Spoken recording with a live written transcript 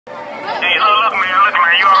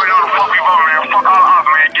fuck all the odds,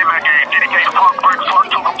 man. Get back in. DDK, fuck Brick, fuck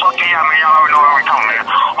Tuka, fuck yeah, man. Y'all already know how we come, man.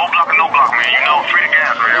 O block and no block, man. You know, free the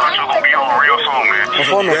gas, man. Y'all gonna be on real soon, man.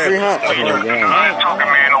 Before no free hunt. I ain't talking,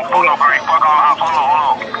 man. No fuck no break. Fuck all the odds. Hold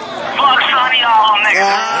on. Fuck Sonny, all them niggas.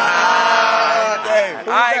 Damn.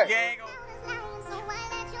 Alright, gang.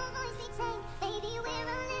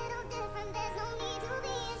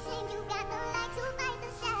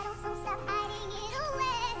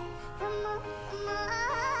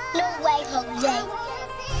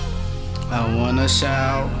 I wanna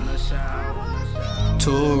shout,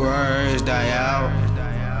 2 words die out.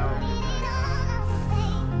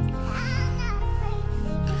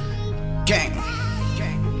 Gang.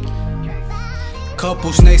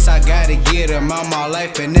 Couple snakes, I gotta get them out my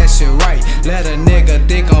life and that shit right. Let a nigga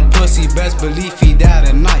think I'm pussy, best believe he died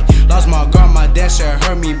tonight. Lost my grandma, that shit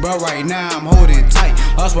hurt me, but right now I'm holding tight.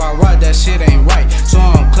 Lost my rod, that shit ain't right, so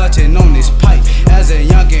I'm clutching on this pipe. As a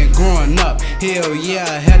youngin' growing up, hell yeah,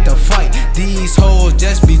 I had to fight. These hoes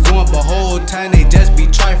just be going, but whole time they just be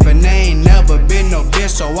trifling. They ain't never been no bitch,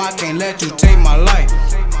 so I can't let you take my life.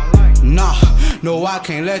 Nah, no, I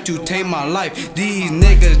can't let you take my life. These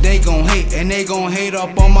niggas, they gon' hate, and they gon' hate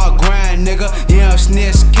up on my grind, nigga. Yeah, I'm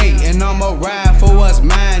Snitch K, and I'ma ride for what's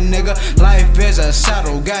mine, nigga. Life is a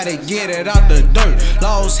shadow, gotta get it out the dirt.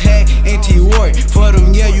 Lost hat, ain't worry for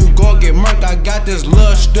them, yeah, you gon' get murked. I got this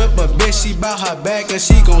little stripper, bitch, she bout her back and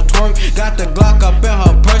she gon' twerk. Got the Glock up in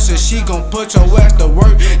her purse and she gon' put your ass to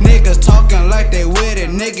work. Niggas talking like they with it,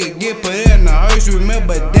 nigga get put in the hearse.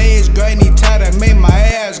 Remember days, granny tired and made my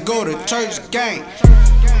ass go to church. Gang.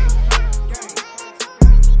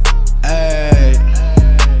 Ay,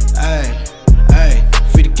 ay, ay,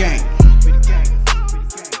 free the gang.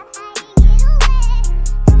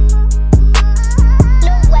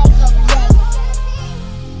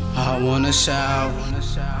 I wanna shout,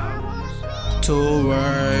 2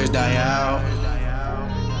 words die out.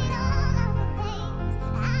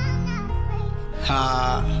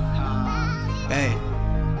 Ha, hey.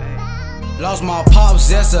 Lost my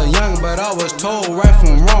pops as a young, but I was told right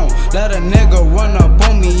from wrong. Let a nigga run up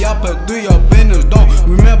on me, I put 3 up in his dome.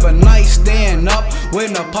 Remember nights staying up,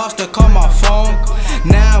 waiting for pops to call my phone.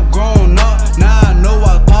 Now I'm grown up, now I know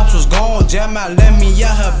why pops was gone. Jam out, let me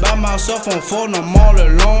out here by myself on phone, I'm all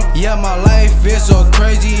alone. Yeah, my life is so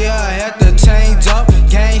crazy, yeah, I had to change up.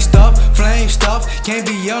 Gang stuff, flame stuff, can't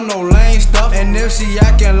be on no lame stuff. And if she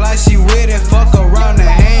acting like she with it, fuck around and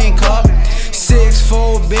handcuff.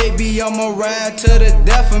 6'4", baby, I'ma ride to the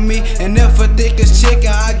death of me. And if a thick is chicken,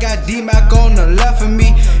 I got Dman on the left of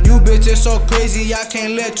me. You bitches so crazy, I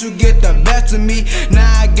can't let you get the best of me. Now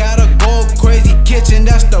I gotta go crazy kitchen,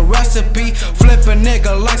 that's the recipe. Flip a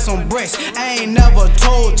nigga like some bricks, I ain't never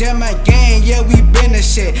told. Jam my gang, yeah, we been the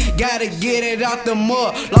shit. Gotta get it out the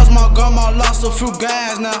mud. Lost my grandma, lost a few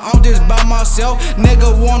guys, now I'm just by myself.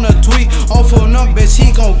 Nigga wanna tweet, oh for them, bitch,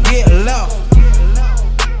 he gon' get left.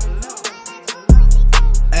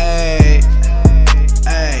 Ay,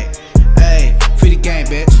 ay, ay, free the game,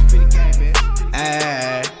 bitch.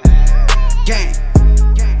 Ay, gang.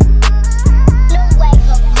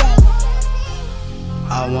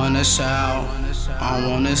 I wanna shout, I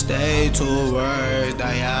wanna stay, 2 words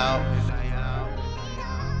die out.